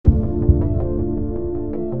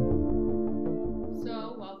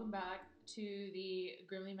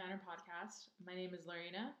on our podcast. My name is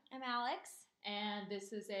Lorena, I'm Alex. and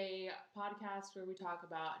this is a podcast where we talk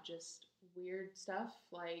about just weird stuff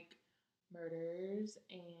like murders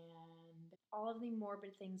and All of the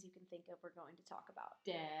morbid things you can think of, we're going to talk about.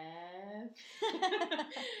 death.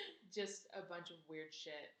 Just a bunch of weird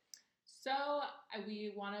shit. So,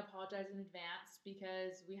 we want to apologize in advance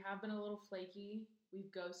because we have been a little flaky.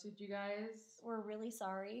 We've ghosted you guys. We're really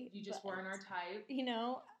sorry. You just weren't our type. You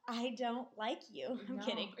know, I don't like you. I'm No.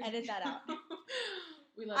 kidding. Edit that out.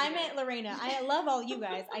 We love I you meant guys. Lorena. I love all you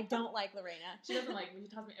guys. I don't like Lorena. She doesn't like me. She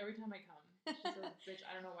tells me every time I come. She says, bitch,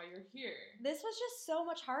 I don't know why you're here. This was just so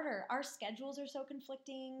much harder. Our schedules are so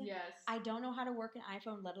conflicting. Yes. I don't know how to work an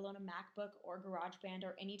iPhone, let alone a MacBook or GarageBand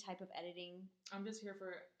or any type of editing. I'm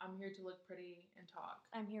here to look pretty and talk.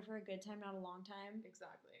 I'm here for a good time, not a long time.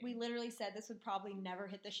 Exactly. We literally said this would probably never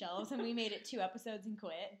hit the shelves, and we made it 2 episodes and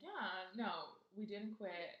quit. Yeah, no, we didn't quit.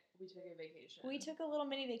 We took a vacation. We took a little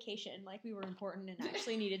mini vacation, like we were important and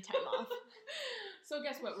actually needed time off. So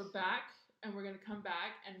guess what? We're back, and we're going to come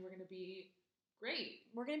back, and we're going to be great.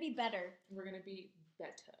 We're gonna be better. We're going to be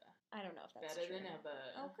better. I don't know if that's Better true. than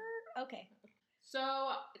ever. Okay.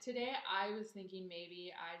 So today I was thinking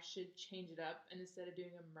maybe I should change it up, and instead of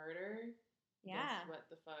doing a murder, Yeah. guess what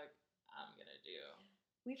the fuck I'm going to do?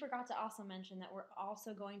 We forgot to also mention that we're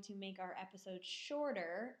also going to make our episodes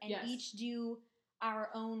shorter and Yes. each do our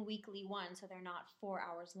own weekly one so they're not 4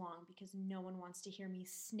 hours long because no one wants to hear me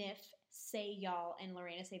sniff, say y'all, and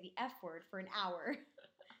Lorena say the F word for an hour.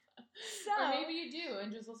 So, Or maybe you do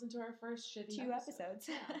and just listen to our first shitty 2 episodes.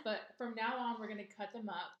 Yeah. But from now on, we're going to cut them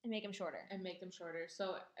up And make them shorter. and make them shorter.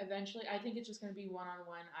 So eventually, I think it's just going to be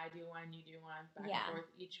one-on-one. I do one, you do one, back Yeah. and forth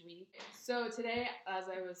each week. So today, as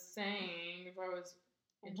I was saying, before I was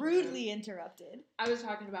Rudely interrupted. I was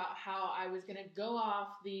talking about how I was going to go off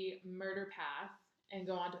the murder path and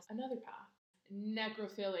go on to another path.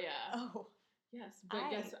 Necrophilia. Oh. Yes, but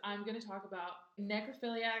guess I'm going to talk about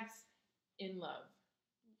necrophiliacs in love.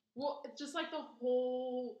 Well, it's just like the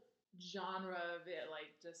whole genre of it.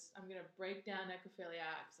 Like, just, I'm going to break down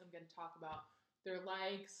necrophiliacs. I'm going to talk about their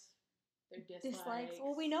likes, their dislikes.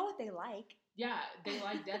 Well, we know what they like. Yeah, they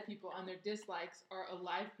like dead people, and their dislikes are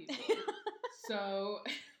alive people. So,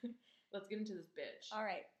 let's get into this bitch. All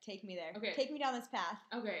right, take me there. Okay. Take me down this path.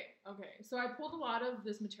 Okay. So I pulled a lot of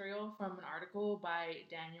this material from an article by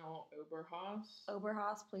Daniel Oberhaus.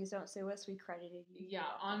 Oberhaus, please don't sue us. We credited you. Yeah,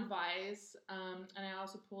 on Vice. And I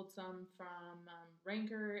also pulled some from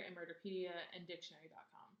Ranker and Murderpedia and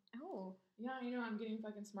Dictionary.com. Oh. Yeah, I'm getting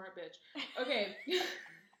fucking smart, bitch. Okay.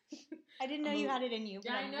 I didn't know you had it in you,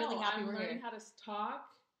 but Yeah, I I'm know. really happy I'm we're learning here. how to talk,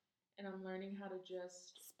 and I'm learning how to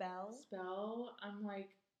just spell. I'm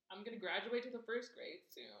going to graduate to the first grade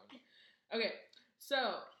soon. Okay,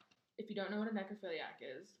 so if you don't know what a necrophiliac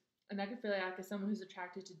is someone who's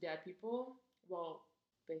attracted to dead people. Well,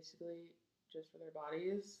 basically, just for their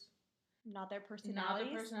bodies. Not their Not personalities.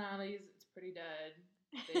 their personalities. It's pretty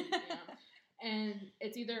dead. And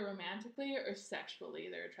it's either romantically or sexually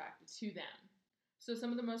they're attracted to them. So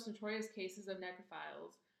some of the most notorious cases of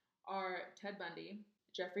necrophiles are Ted Bundy,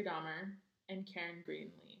 Jeffrey Dahmer, and Karen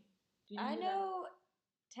Greenlee. Do you I who know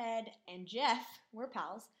Ted and Jeff. We're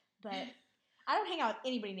pals, but I don't hang out with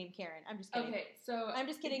anybody named Karen. I'm just that- kidding. Okay, so I'm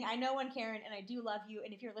just kidding. I know one Karen, and I do love you.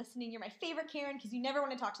 And if you're listening, you're my favorite Karen because you never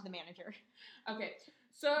want to talk to the manager. Okay,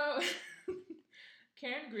 so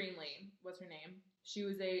Karen Greenlee was her name. She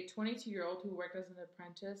was a 22-year-old who worked as an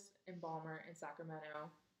apprentice embalmer in Sacramento,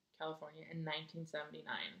 California in 1979.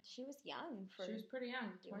 She was young for She was pretty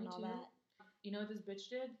young, doing 22. all that. You know what this bitch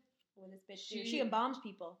did? What this bitch She- do? She embalms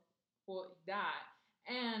people. Well, that.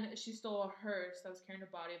 And she stole a hearse that was carrying the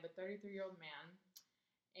body of a 33-year-old man.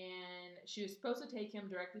 And she was supposed to take him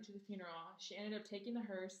directly to the funeral. She ended up taking the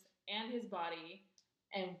hearse and his body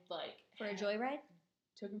and, For a joyride?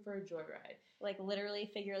 took him for a joyride. Like literally,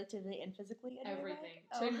 figuratively, and physically? A joyride? Everything.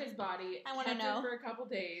 Oh. Took his body, I wanna kept know. it for a couple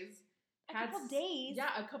days. A couple days? Yeah,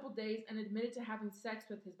 a couple days, and admitted to having sex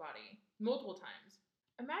with his body multiple times.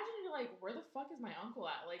 Imagine you're like, where the fuck is my uncle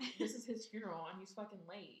at? Like, this is his funeral, and he's fucking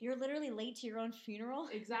late. You're literally late to your own funeral?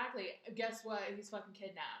 Exactly. Guess what? He's fucking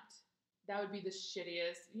kidnapped. That would be the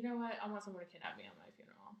shittiest. You know what? I want someone to kidnap me on my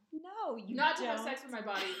funeral. No, you Not don't. to have sex with my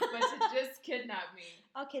body, but to just kidnap me.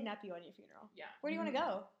 I'll kidnap you on your funeral. Yeah. Where do you want to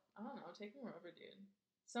go? I don't know. Take me wherever, dude.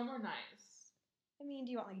 Somewhere nice. I mean,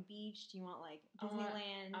 do you want like beach? Do you want like I want-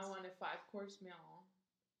 Disneyland? I want a 5-course meal.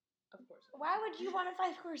 Of course. Why would you want a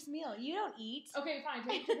 5-course meal? You don't eat. Okay, fine.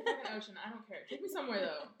 Take me to the fucking ocean. I don't care. Take me somewhere,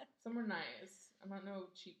 though. Somewhere nice. I'm not no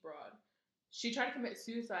cheap broad. She tried to commit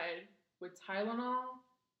suicide with Tylenol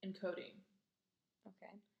and codeine.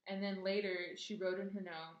 Okay. And then later, she wrote in her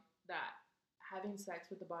note that having sex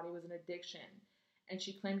with the body was an addiction, and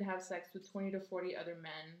she claimed to have sex with 20 to 40 other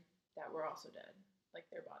men that were also dead, like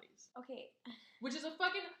their bodies. Okay. Which is a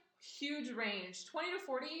fucking huge range. 20 to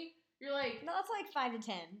 40, you're like... No, that's like 5 to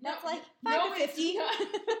 10. That's no, like 5 to 50.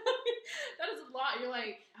 That is a lot. You're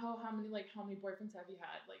like, oh, how many boyfriends have you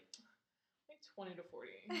had? Like 20 to 40.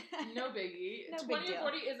 No biggie. No 20 big to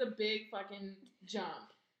 40 is a big fucking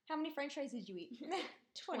jump. How many french fries did you eat?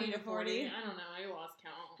 20 to 40. I don't know. I lost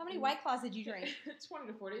count. How many White Claws did you drink? 20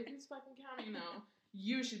 to 40. Who's fucking counting now?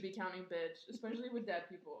 You should be counting, bitch. Especially with dead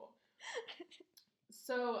people.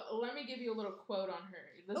 So, let me give you a little quote on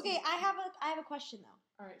her. I have a question,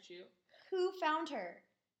 though. All right, shoot. Who found her?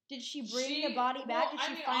 Did she bring the body back? Did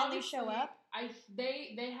she finally show up?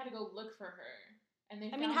 They had to go look for her.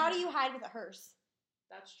 And how do you hide with a hearse?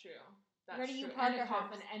 That's true. Where do you park a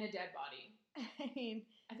coffin and a dead body? I mean,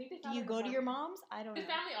 I think they do you go to your mom's? I don't know. The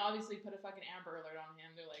family obviously put a fucking Amber Alert on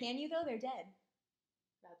him. They're like, can you though? They're dead.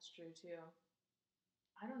 That's true too.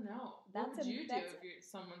 I don't know. What would you do if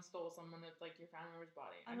someone stole someone of like your family member's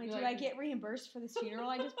body? I'm like, do I get reimbursed for this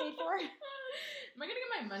funeral I just paid for? Am I gonna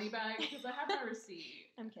get my money back because I have my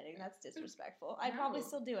receipt? I'm kidding. That's disrespectful. I'd probably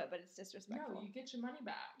still do it, but it's disrespectful. No, you get your money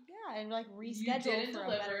back. Yeah, and like reschedule for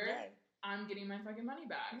a better day. I'm getting my fucking money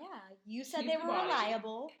back. Yeah, you said they were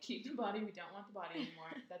reliable. Keep the body. We don't want the body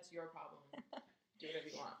anymore. That's your problem. Do whatever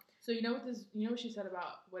you want. So you know what she said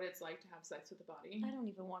about what it's like to have sex with the body? I don't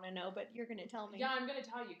even want to know, but you're gonna tell me. Yeah, I'm gonna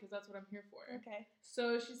tell you because that's what I'm here for. Okay.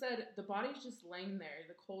 So she said the body's just laying there.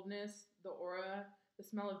 The coldness, the aura, the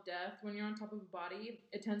smell of death. When you're on top of a body,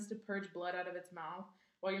 it tends to purge blood out of its mouth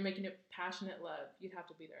while you're making it passionate love. You'd have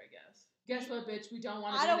to be there, I guess. Guess what, bitch? We don't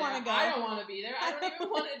want to be there. I don't want to go. I don't want to be there. I don't even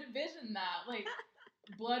want to envision that. Like,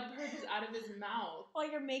 blood purges out of his mouth. While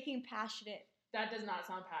you're making passionate. That does not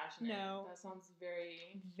sound passionate. No. That sounds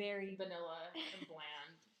very, very vanilla and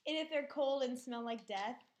bland. And if they're cold and smell like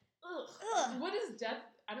death. Ugh. What is death?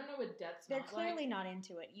 I don't know what death smells like. They're clearly not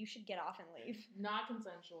into it. You should get off and leave. Not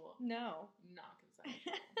consensual. No. Not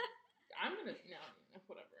consensual. I'm gonna,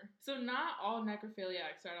 whatever. So not all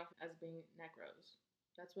necrophiliacs start off as being necros.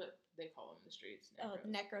 That's what they call them in the streets. Necros. Oh,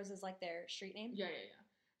 necros is like their street name? Yeah.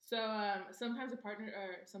 So sometimes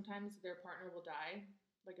sometimes their partner will die,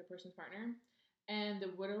 like a person's partner, and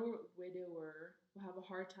the widower will have a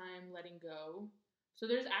hard time letting go. So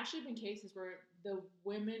there's actually been cases where the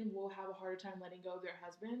women will have a harder time letting go of their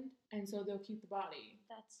husband, and so they'll keep the body.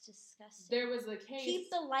 That's disgusting. There was a case. Keep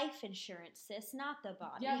the life insurance, sis, not the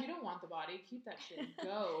body. Yeah, we don't want the body. Keep that shit.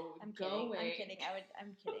 Go. I'm go kidding. away. I'm kidding.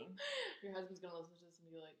 I'm kidding. Your husband's gonna listen to this and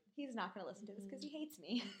be like, he's not gonna listen to this because he hates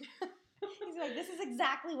me. He's like, this is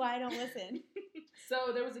exactly why I don't listen.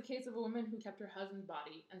 So there was a case of a woman who kept her husband's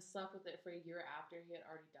body and slept with it for a year after he had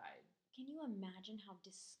already died. Can you imagine how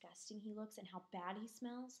disgusting he looks and how bad he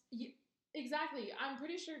smells? Yeah, exactly. I'm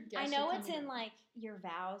pretty sure. I know it's in like your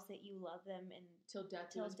vows that you love them and till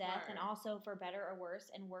death, and also for better or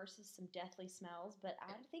worse. And worse is some deathly smells. But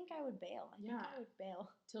I think I would bail. I think I would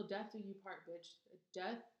bail. Till death do you part, bitch.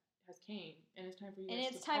 Death has came, and it's time for you.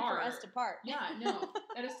 And it's time for us to part. Yeah, no,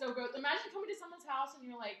 that is so gross. Imagine coming to someone's house and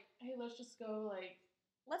you're like, "Hey, let's just go." Like,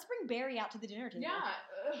 let's bring Barry out to the dinner table. Yeah,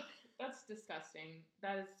 that's disgusting.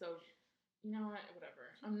 That is so. You know what?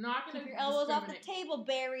 Whatever. I'm not gonna. Keep your elbows off the table,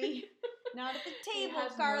 Barry. Not at the table,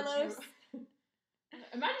 Carlos.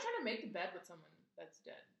 Imagine trying to make the bed with someone that's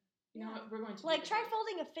dead. You know what? We're going to try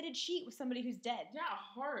folding a fitted sheet with somebody who's dead. Yeah,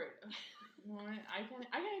 hard. You know what? I can't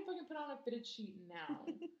even fucking put on a fitted sheet now.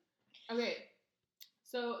 Okay,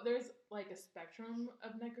 so there's like a spectrum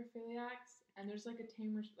of necrophiliacs, and there's like a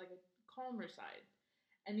tamer, like a calmer side.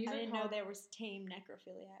 And these I didn't know there was tame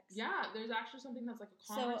necrophiliacs. Yeah, there's actually something that's like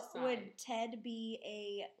a calmer side. So would Ted be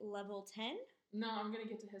a level 10? No, I'm going to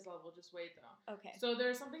get to his level. Just wait, though. Okay. So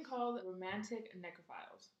there's something called romantic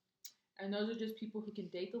necrophiles. And those are just people who can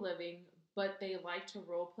date the living, but they like to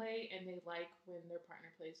role play, and they like when their partner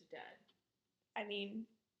plays dead. I mean...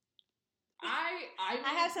 I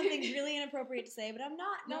have something really inappropriate to say, but I'm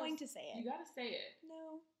not going to say it. You got to say it.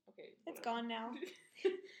 No. Okay. It's gone now.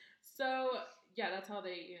 So... yeah, that's how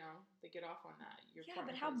they get off on that.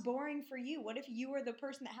 But how boring for you. What if you were the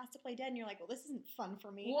person that has to play dead and you're like, well, this isn't fun for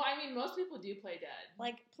me? Well, I mean, most people do play dead.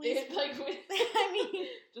 Like, please. I mean,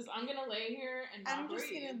 just I'm going to lay here and not breathe. I'm just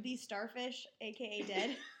going to be starfish, a.k.a.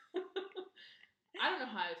 dead. I don't know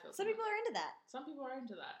how I feel. Some people are into that. Some people are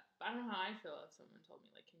into that. But I don't know how I feel if someone told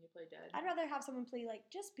me, like, can you play dead? I'd rather have someone play, like,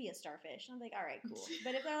 just be a starfish. And I'm like, all right, cool.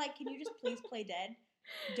 But if they're like, can you just please play dead?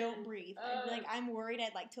 Don't breathe. I'd be like, I'm worried.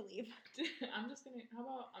 I'd like to leave. I'm just gonna get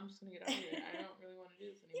out of here. I don't really want to do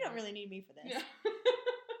this anymore. You don't really need me for this. Yeah.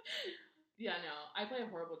 Yeah, no. I play a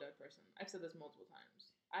horrible dead person. I've said this multiple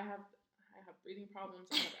times. I have I have breathing problems.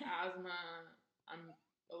 I have asthma. I'm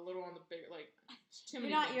a little on the bigger, like, too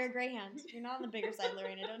many You're a greyhound. You're not on the bigger side,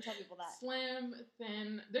 Lorena. Don't tell people that. Slim,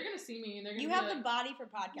 thin. They're going to see me and they're going to You have the body for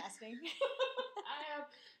podcasting. I have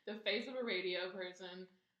the face of a radio person.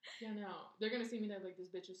 Yeah, no. They're going to see me. They're like, this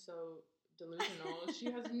bitch is so delusional. She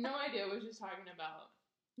has no idea what she's talking about.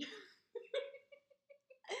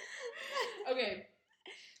 Okay.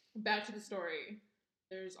 Back to the story.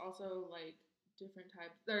 There's also, like, different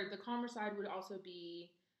types. The calmer side would also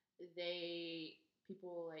be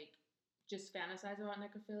people, like, just fantasize about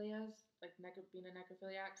necrophilias, like being a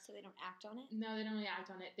necrophiliac. So they don't act on it? No, they don't really act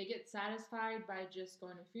on it. They get satisfied by just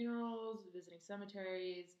going to funerals, visiting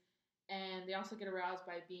cemeteries, and they also get aroused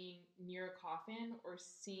by being near a coffin or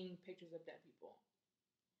seeing pictures of dead people.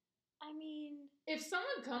 I mean... If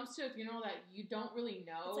someone comes to a funeral that you don't really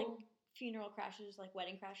know... It's like funeral crashers, like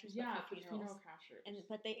wedding crashers, yeah, but for funeral crashers.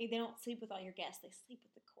 But they don't sleep with all your guests. They sleep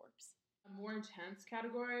with the corpse. A more intense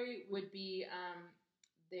category would be...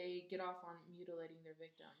 they get off on mutilating their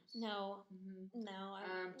victims. No. Mm-hmm. No.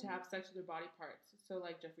 To have sex with their body parts. So,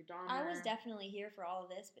 like, Jeffrey Dahmer. I was definitely here for all of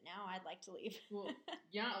this, but now I'd like to leave. Well,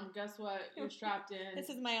 yeah, guess what? You're strapped in. This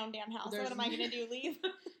is my own damn house. So what am I going to do, leave?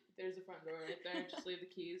 There's the front door right there. Just leave the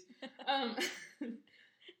keys.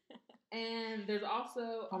 And there's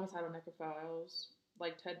also homicidal necrophiles,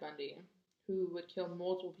 like Ted Bundy, who would kill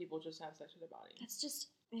multiple people just to have sex with their body. That's just...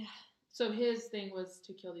 Yeah. So his thing was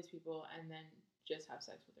to kill these people and then... just have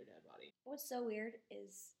sex with their dead body. What's so weird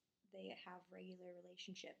is they have regular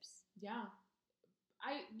relationships. Yeah.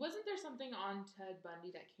 Wasn't there something on Ted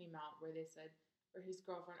Bundy that came out where they said, or his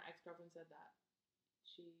ex-girlfriend said that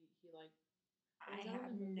I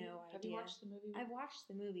have no idea. Have you watched the movie? I've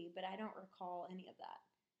watched the movie, but I don't recall any of that.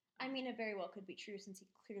 I mean, it very well could be true since he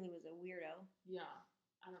clearly was a weirdo. Yeah.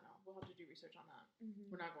 I don't know. We'll have to do research on that.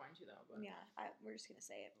 Mm-hmm. We're not going to, though. But. Yeah, we're just going to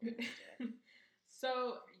say it. We're gonna do it.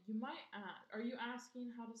 So, you might ask, are you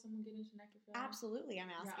asking how does someone get into necrophilia? Absolutely,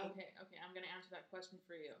 I'm asking. Yeah, okay. I'm going to answer that question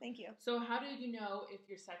for you. Thank you. So, how do you know if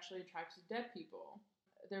you're sexually attracted to dead people?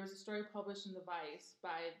 There was a story published in The Vice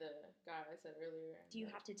by the guy I said earlier. Do you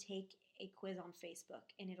have to take a quiz on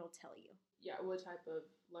Facebook and it'll tell you? Yeah, what type of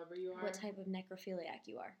lover you are? What type of necrophiliac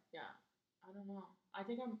you are? Yeah, I don't know. I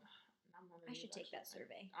think I'm I should take that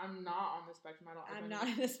survey. I'm not on the spectrum at all. I'm not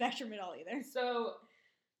on the spectrum at all either. So...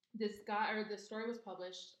 this story was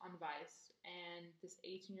published on Vice, and this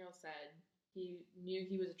 18-year-old said he knew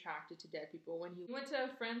he was attracted to dead people when he went to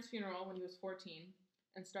a friend's funeral when he was 14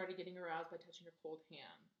 and started getting aroused by touching her cold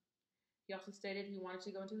hand. He also stated he wanted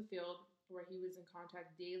to go into the field where he was in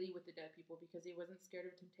contact daily with the dead people because he wasn't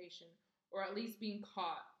scared of temptation or at least being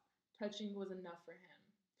caught. Touching was enough for him.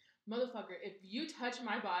 Motherfucker, if you touch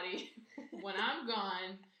my body when I'm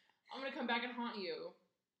gone, I'm going to come back and haunt you.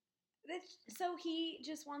 So he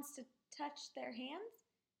just wants to touch their hands?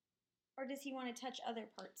 Or does he want to touch other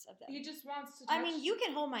parts of them? He just wants to touch... I mean, you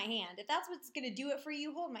can hold my hand. If that's what's going to do it for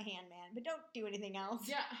you, hold my hand, man. But don't do anything else.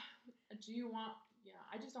 Yeah. Do you want... Yeah,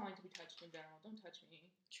 I just don't like to be touched in general. Don't touch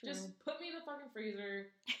me. True. Just put me in the fucking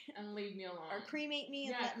freezer and leave me alone. Or cremate me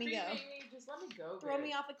and let me go. Me. Just let me go, Throw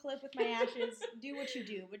me off a cliff with my ashes. Do what you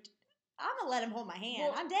do. But I'm going to let him hold my hand.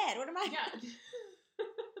 Well, I'm dead. What am I... Yeah.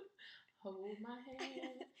 Hold my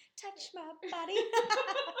hand. Touch my body.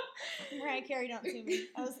 Mariah Carey, don't sue me.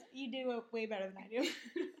 You do it way better than I do.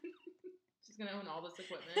 She's going to own all this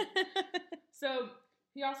equipment. So,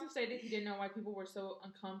 he also stated he didn't know why people were so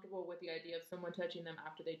uncomfortable with the idea of someone touching them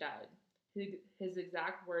after they died. His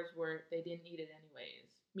exact words were, they didn't need it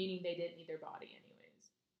anyways. Meaning they didn't need their body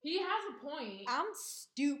anyways. He has a point. I'm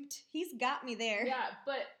stooped. He's got me there. Yeah,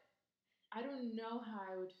 but... I don't know how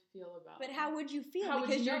I would feel about it. But how would you feel?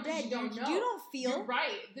 Because you're dead. You don't feel. You're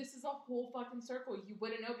right. This is a whole fucking circle. You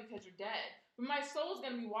wouldn't know because you're dead. But my soul's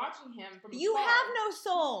going to be watching him from afar. You have no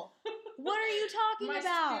soul. What are you talking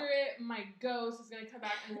about? My spirit, my ghost is going to come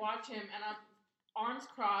back and watch him. And I'm arms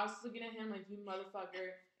crossed looking at him like, you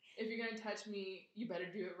motherfucker. If you're going to touch me, you better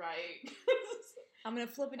do it right. I'm going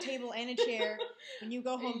to flip a table and a chair when you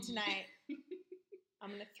go home tonight. I'm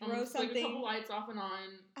going to throw something. Flick a couple lights off and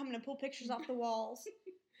on. I'm going to pull pictures off the walls.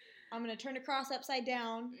 I'm going to turn a cross upside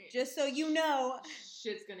down, just so you know.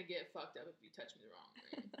 Shit's going to get fucked up if you touch me the wrong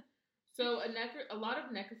way. So a lot of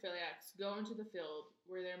necrophiliacs go into the field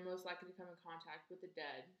where they're most likely to come in contact with the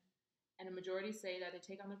dead. And a majority say that they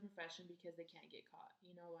take on the profession because they can't get caught.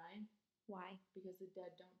 You know why? Why? Because the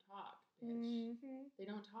dead don't talk, bitch. Mm-hmm. They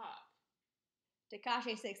don't talk.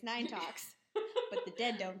 Tekashi 6ix9ine talks, but the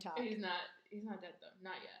dead don't talk. He's not dead though.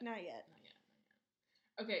 Not yet. Not yet.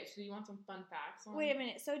 Okay, so you want some fun facts on? Wait a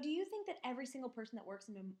minute. So do you think that every single person that works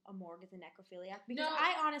in a morgue is a necrophiliac? Because No.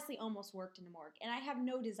 I honestly almost worked in a morgue, and I have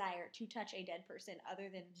no desire to touch a dead person other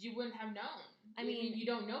than... You wouldn't have known. I mean, you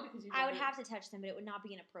don't know because you... I would have to touch them, but it would not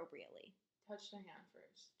be inappropriately. Touch the hand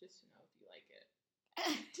first, just to know if you like it.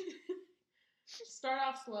 Start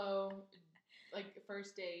off slow. Like,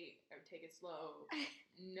 first date, I would take it slow.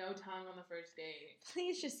 No tongue on the first date.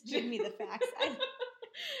 Please just give me the facts.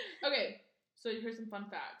 Okay, so here's some fun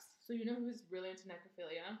facts. So you know who's really into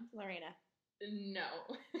necrophilia? Lorena. No.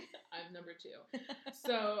 I'm number 2.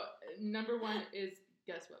 So, number 1 is,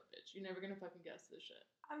 guess what, bitch? You're never gonna fucking guess this shit.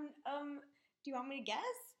 Do you want me to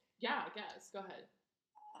guess? Yeah, I guess. Go ahead.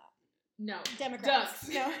 No. Democrats.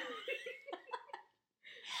 Ducks. No.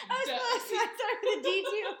 I was close. I started with a D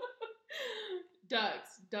too.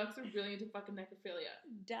 Ducks. Ducks are really into fucking necrophilia.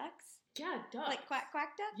 Ducks? Yeah, ducks. Like quack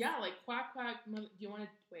quack ducks? Yeah, like quack quack. Do you want to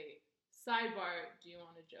wait? Sidebar. Do you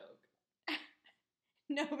want a joke?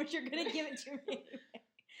 No, but you're gonna give it to me.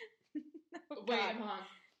 Oh, wait, hold on.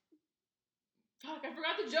 Fuck, I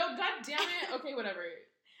forgot the joke. God damn it. Okay, whatever.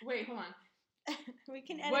 Wait, hold on. We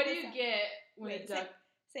can edit What do this you out. get when a duck?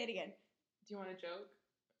 Say it again. Do you want a joke?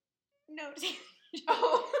 No.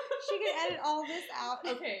 Oh. She can edit all this out.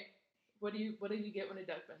 Okay. What do you get when a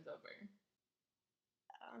duck bends over?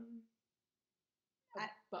 A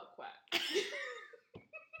butt quack.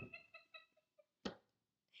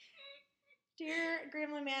 Dear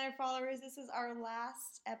Gremlin Manor followers, this is our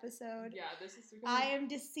last episode. Yeah, this is. I am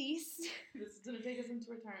deceased. This is gonna take us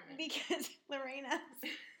into retirement because Lorena's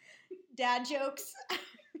dad jokes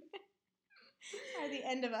are the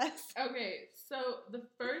end of us. Okay, so the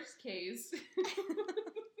first case.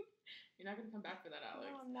 You're not gonna come back for that,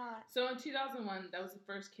 Alex. No, I'm not. So in 2001, that was the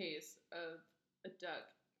first case of a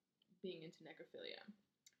duck being into necrophilia,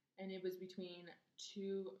 and it was between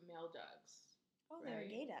 2 male ducks. Oh, they were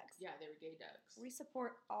gay ducks. Yeah, they were gay ducks. We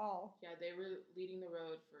support all. Yeah, they were leading the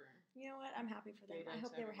road for... You know what? I'm happy for them. I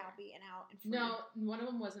hope they were happy and out and free. No, one of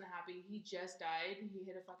them wasn't happy. He just died. He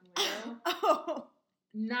hit a fucking window. Oh.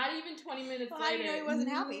 Not even 20 minutes later. How do you know he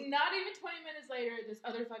wasn't happy? Not even 20 minutes later, this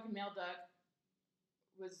other fucking male duck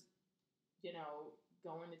was,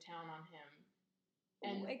 going to town on him.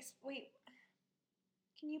 And wait.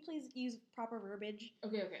 Can you please use proper verbiage?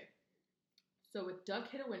 Okay. So a duck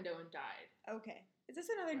hit a window and died. Okay. Is this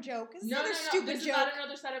another joke? Is this No. stupid This joke? is not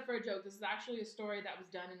another setup for a joke. This is actually a story that was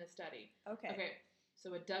done in a study. Okay.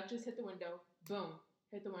 So a duck just hit the window. Boom.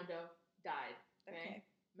 Hit the window. Died. Okay.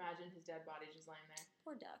 Imagine his dead body just laying there.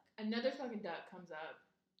 Poor duck. Another fucking duck comes up,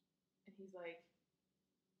 and he's like,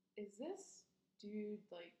 "Is this dude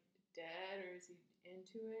like dead, or is he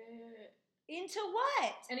into it?" Into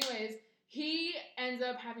what? Anyways, he ends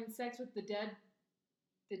up having sex with the dead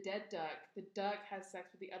duck. The duck has sex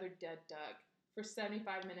with the other dead duck for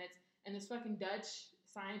 75 minutes, and this fucking Dutch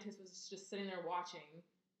scientist was just sitting there watching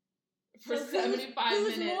for 75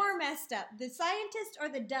 minutes. Who's more messed up, the scientist or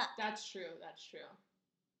the duck? That's true.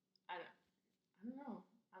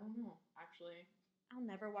 I don't know, actually. I'll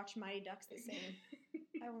never watch Mighty Ducks the same.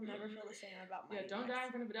 I will never feel the same about Mighty Ducks. Yeah, don't die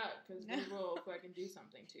in front of a duck, because we will fucking do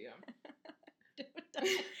something to you. Don't die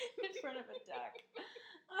in front of a duck.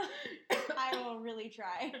 I will really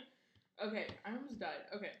try. Okay, I almost died.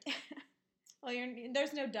 Okay. Well,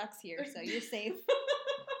 there's no ducks here, so you're safe.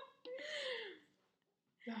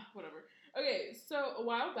 Whatever. Okay, so a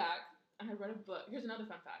while back, I had read a book. Here's another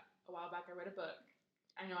fun fact. A while back, I read a book.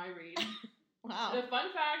 I know I read. Wow. The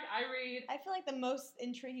fun fact, I read. I feel like the most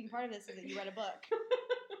intriguing part of this is that you read a book.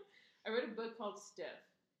 I read a book called Stiff.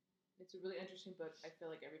 It's a really interesting book. I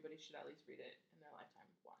feel like everybody should at least read it in their lifetime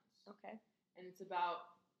once. Okay. And it's about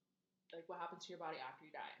like what happens to your body after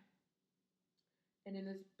you die. And in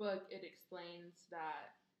this book, it explains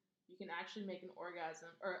that you can actually make an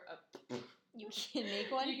orgasm, or you can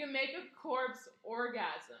make one? You can make a corpse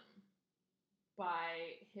orgasm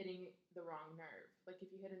by hitting the wrong nerve. Like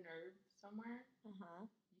if you hit a nerve somewhere, you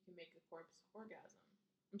can make a corpse orgasm.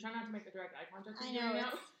 I'm trying not to make a direct eye contact with you right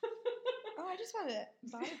now. Oh, I just found a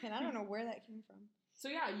bobby pin. I don't know where that came from. So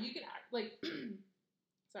yeah, you can act like,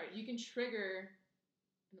 you can trigger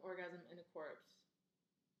an orgasm in a corpse.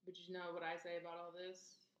 But you know what I say about all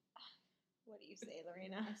this? What do you say,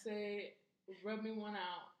 Lorena? I say, rub me one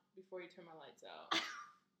out before you turn my lights out.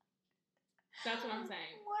 That's what I'm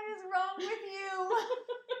saying. What is wrong with you?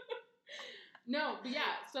 No, but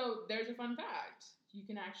yeah, so there's a fun fact. You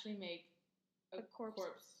can actually make a corpse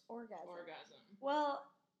orgasm. Well,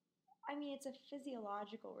 I mean, it's a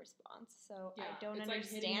physiological response, so yeah, I don't it's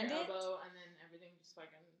understand like hitting your elbow and then everything just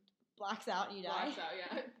fucking blacks out and you die. Blacks out,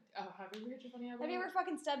 yeah. Oh, have you ever hit your funny elbow? Have you ever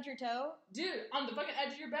fucking stubbed your toe? Dude, on the fucking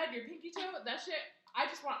edge of your bed, your pinky toe, that shit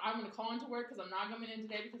I'm going to call into work because I'm not coming in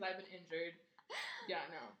today because I've been injured. Yeah,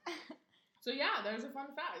 no. So yeah, there's a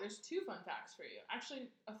fun fact. There's 2 fun facts for you. Actually,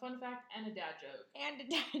 a fun fact and a dad joke. And a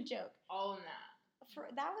dad joke. All in that.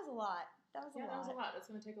 That was a lot. That was a lot. That's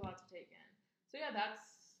going to take a lot to take in. So yeah,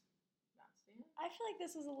 that's the end. I feel like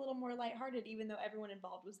this was a little more lighthearted, even though everyone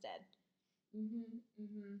involved was dead.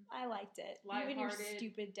 I liked it. Even your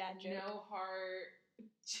stupid dad joke. No heart,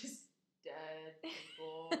 just dead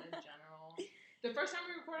people in general. The first time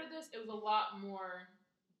we recorded this, it was a lot more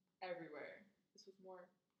everywhere. This was more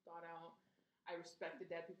thought out. I respect the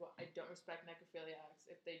dead people. I don't respect necrophiliacs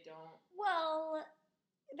if they don't. Well,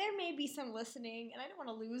 there may be some listening, and I don't want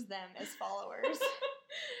to lose them as followers.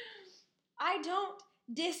 I don't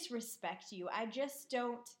disrespect you. I just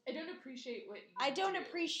don't. I don't appreciate what you I don't do.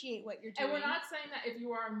 Appreciate what you're doing. And we're not saying that if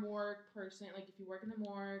you are a morgue person, like if you work in the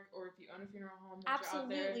morgue or if you own a funeral home, that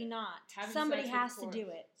absolutely you're not. out there Somebody has to do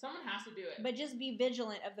it. Someone has to do it. But just be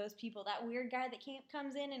vigilant of those people. That weird guy that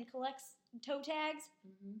comes in and collects toe tags.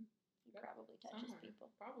 Mm-hmm. He probably touches people.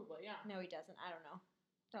 Probably, yeah. No, he doesn't. I don't know.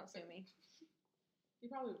 Don't sue me. He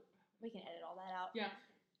probably. We can edit all that out. Yeah.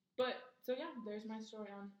 But, so yeah, there's my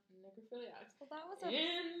story on necrophiliacs. Well, that was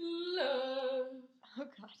In love. Oh,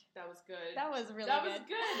 God. That was good. That was really good. That was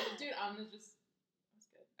good. Dude, that was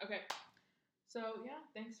good. Okay. So, yeah,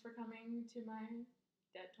 thanks for coming to my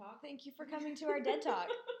dead talk. Thank you for coming to our dead talk.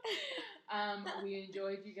 We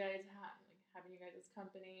enjoyed you guys having you guys as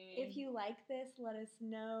company. If you like this, let us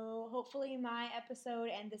know. Hopefully my episode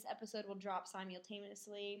and this episode will drop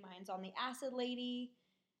simultaneously. Mine's on the Acid Lady.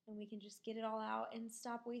 And we can just get it all out and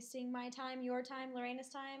stop wasting my time, your time, Lorena's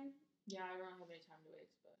time. Yeah, I don't have any time to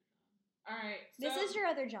waste, but all right. So, this is your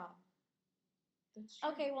other job. That's true.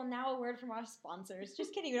 Okay, well now a word from our sponsors.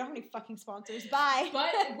 Just kidding, we don't have any fucking sponsors. Bye.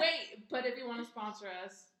 But but if you want to sponsor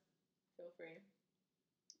us, feel free.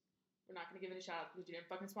 We're not going to give any shout outs because you didn't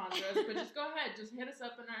fucking sponsor us, but just go ahead. Just hit us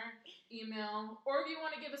up in our email. Or if you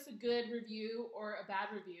want to give us a good review or a bad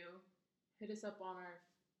review, hit us up on our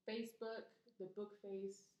Facebook, the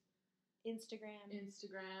Bookface. Instagram.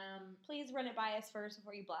 Please run it by us first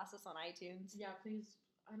before you blast us on iTunes. Yeah, please.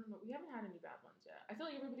 I don't know. We haven't had any bad ones yet. I feel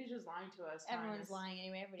like everybody's just lying to us. Everyone's lying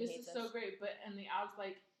anyway. Everybody hates us. This is so great, but on the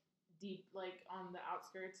deep, on the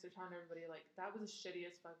outskirts, they're telling everybody, that was the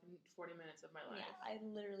shittiest fucking 40 minutes of my life. Yeah, I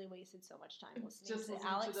literally wasted so much time listening to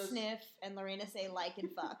Alex sniff and Lorena say like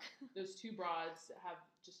and fuck. Those 2 broads have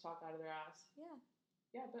just talked out of their ass. Yeah.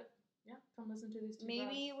 Yeah, but... yeah, come listen to these 2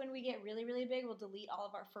 Maybe broads. When we get really, really big, we'll delete all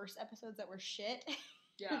of our first episodes that were shit.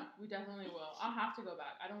 Yeah, we definitely will. I'll have to go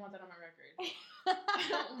back. I don't want that on my record. I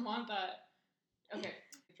don't want that. Okay,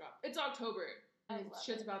 drop. It's October. And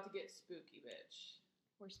shit's about to get spooky, bitch.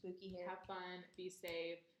 We're spooky here. Have fun. Be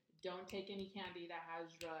safe. Don't take any candy that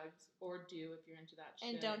has drugs. Or do if you're into that shit.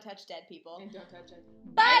 And don't touch dead people. And don't touch it.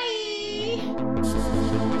 Bye!